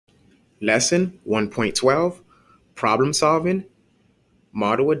Lesson 1.12, Problem Solving,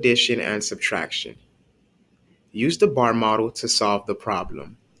 Model Addition and Subtraction. Use the bar model to solve the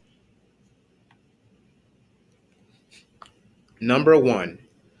problem. Number 1.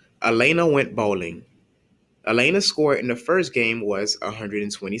 Elena went bowling. Elena's score in the first game was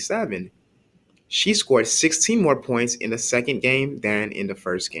 127. She scored 16 more points in the second game than in the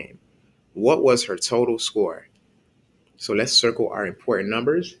first game. What was her total score? So let's circle our important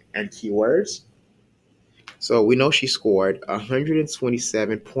numbers and keywords. So we know she scored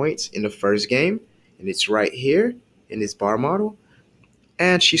 127 points in the first game, and it's right here in this bar model.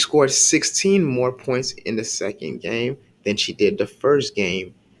 And she scored 16 more points in the second game than she did the first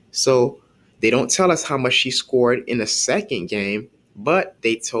game. So they don't tell us how much she scored in the second game, but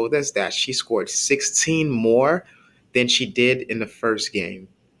they told us that she scored 16 more than she did in the first game.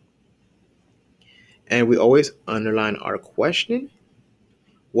 And we always underline our question.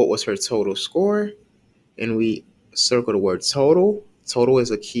 What was her total score? And we circle the word total. Total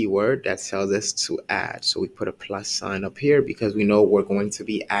is a keyword that tells us to add. So we put a plus sign up here because we know we're going to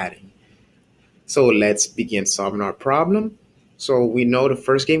be adding. So let's begin solving our problem. So we know the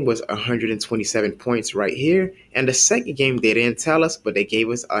first game was 127 points right here. And the second game, they didn't tell us, but they gave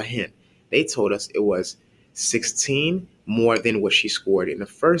us a hint. They told us it was 16 more than what she scored in the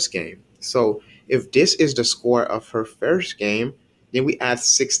first game. So if this is the score of her first game, then we add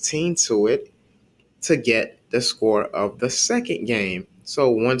 16 to it to get the score of the second game. So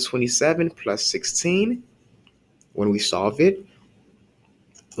 127 plus 16, when we solve it,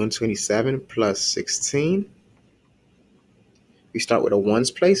 127 plus 16, we start with a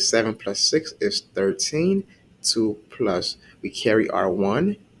ones place. 7 plus 6 is 13. 2 plus, we carry our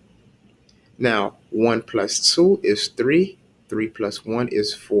 1. Now, 1 plus 2 is 3. 3 plus 1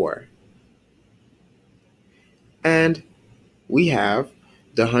 is 4. And we have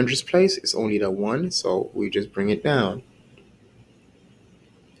the hundreds place is only the 1, so we just bring it down.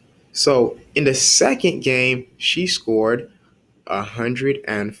 So in the second game, she scored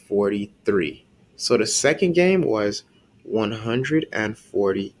 143. So the second game was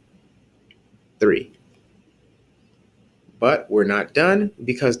 143. But we're not done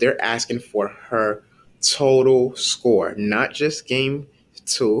because they're asking for her total score, not just game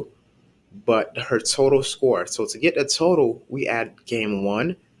 2, but her total score. So to get the total, we add game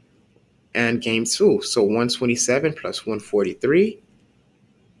 1 and game 2. So 127 plus 143.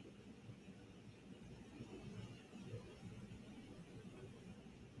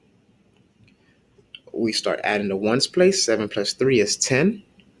 We start adding the ones place. 7 plus 3 is 10.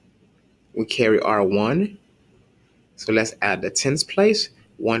 We carry our 1. So let's add the tens place.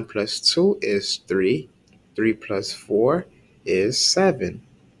 1 plus 2 is 3. 3 plus 4 is 7.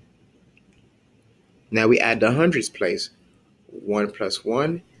 Now we add the hundreds place. 1 plus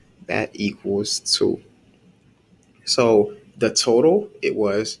 1, that equals 2. So the total, it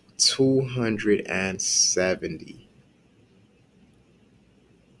was 270.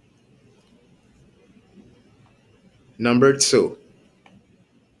 Number 2.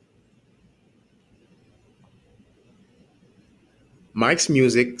 Mike's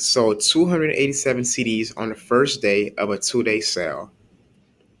Music sold 287 CDs on the first day of a 2-day sale.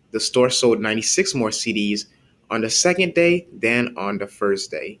 The store sold 96 more CDs on the second day than on the first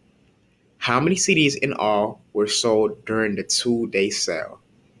day. How many CDs in all were sold during the 2-day sale?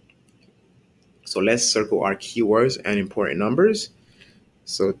 So let's circle our keywords and important numbers.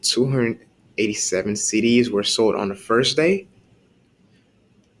 So 287 CDs were sold on the first day.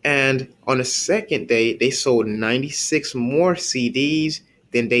 And on the second day, they sold 96 more CDs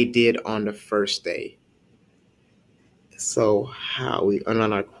than they did on the first day. So how we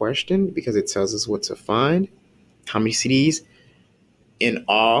underline our question, because it tells us what to find. How many CDs in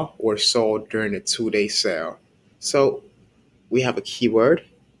all were sold during the 2-day sale? So we have a keyword,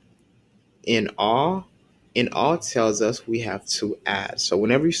 in all. In all tells us we have to add. So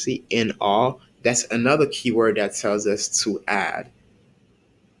whenever you see in all, that's another keyword that tells us to add.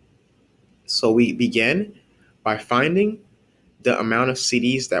 So we begin by finding the amount of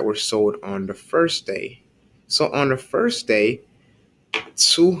CDs that were sold on the first day. So on the first day,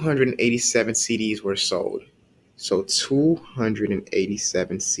 287 CDs were sold. So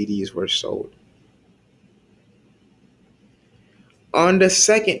 287 CDs were sold. On the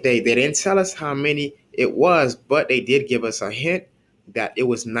second day, they didn't tell us how many it was, but they did give us a hint that it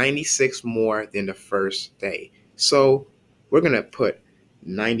was 96 more than the first day. So we're going to put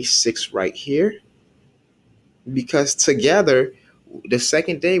 96 right here because together, the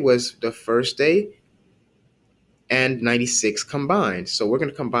second day was the first day and 96 combined. So we're going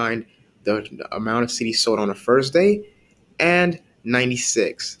to combine the amount of CDs sold on the first day and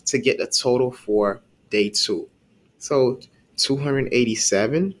 96 to get the total for day 2. So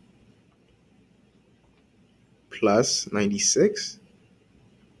 287 plus 96,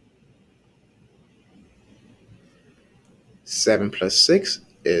 7 plus 6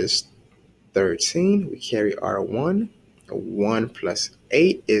 is 13. We carry our 1. 1 plus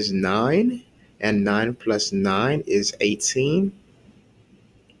 8 is 9. And 9 plus 9 is 18.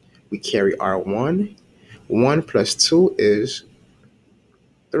 We carry our 1. 1 plus 2 is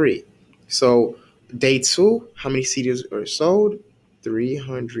 3. So day 2, how many CDs are sold?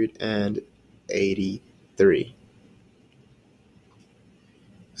 383.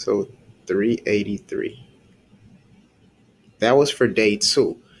 So 383. That was for day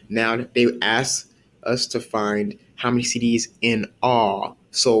 2. Now they asked us to find how many CDs in all.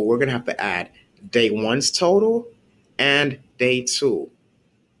 So we're going to have to add day 1's total and day 2.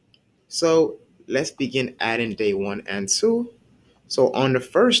 So let's begin adding day 1 and 2. So on the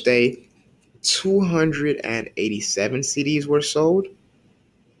first day, 287 CDs were sold.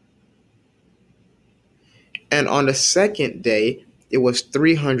 And on the second day, it was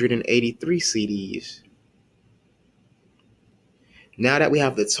 383 CDs. Now that we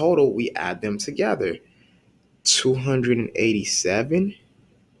have the total, we add them together. 287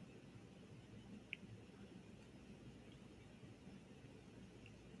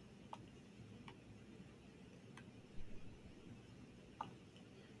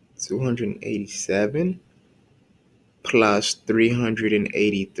 287 plus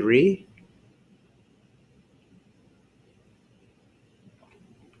 383 .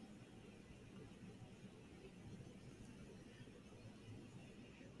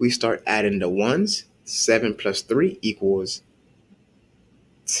 We start adding the ones. 7 plus 3 equals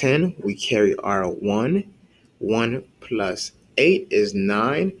 10. We carry our 1. 1 plus 8 is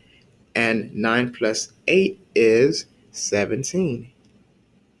 9. And 9 plus 8 is 17.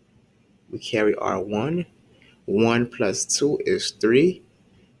 We carry our 1. 1 plus 2 is 3.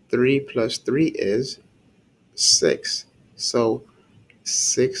 3 plus 3 is 6. So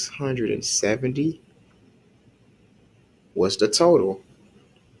 670 was the total.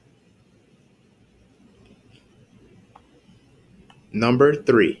 Number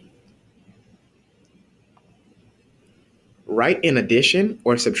 3. Write an addition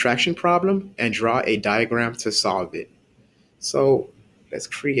or subtraction problem and draw a diagram to solve it. So let's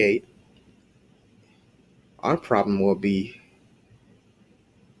create. Our problem will be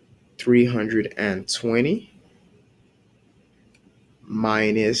 320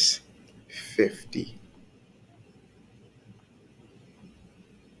 minus 50.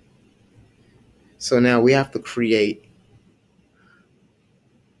 So now we have to create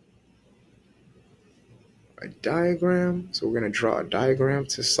a diagram. So we're going to draw a diagram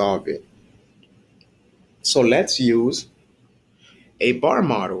to solve it. So let's use a bar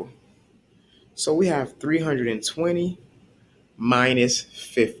model. So we have 320 minus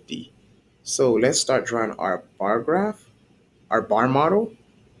 50. So let's start drawing our bar graph, our bar model.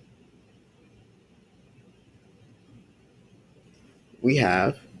 We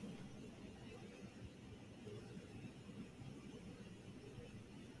have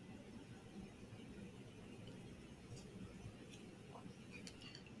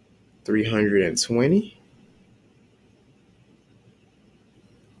 320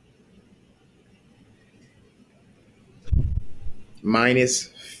 minus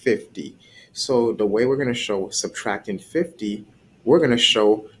 50. So the way we're going to show subtracting 50, we're going to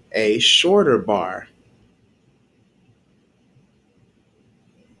show a shorter bar.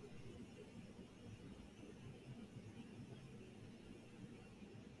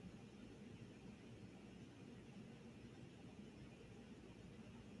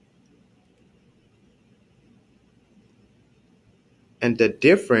 And the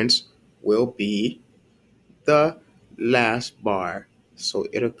difference will be the last bar. So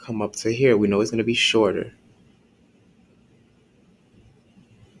it'll come up to here. We know it's going to be shorter.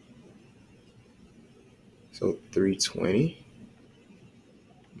 So 320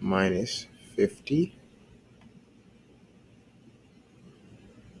 minus 50.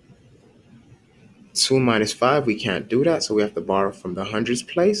 2 minus 5, we can't do that. So we have to borrow from the hundreds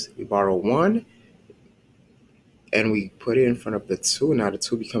place. We borrow 1. And we put it in front of the 2. Now the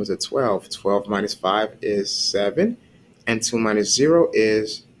 2 becomes a 12. 12 minus 5 is 7. And 2 minus 0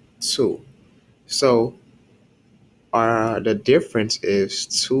 is 2. So the difference is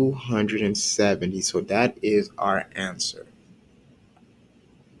 270. So that is our answer.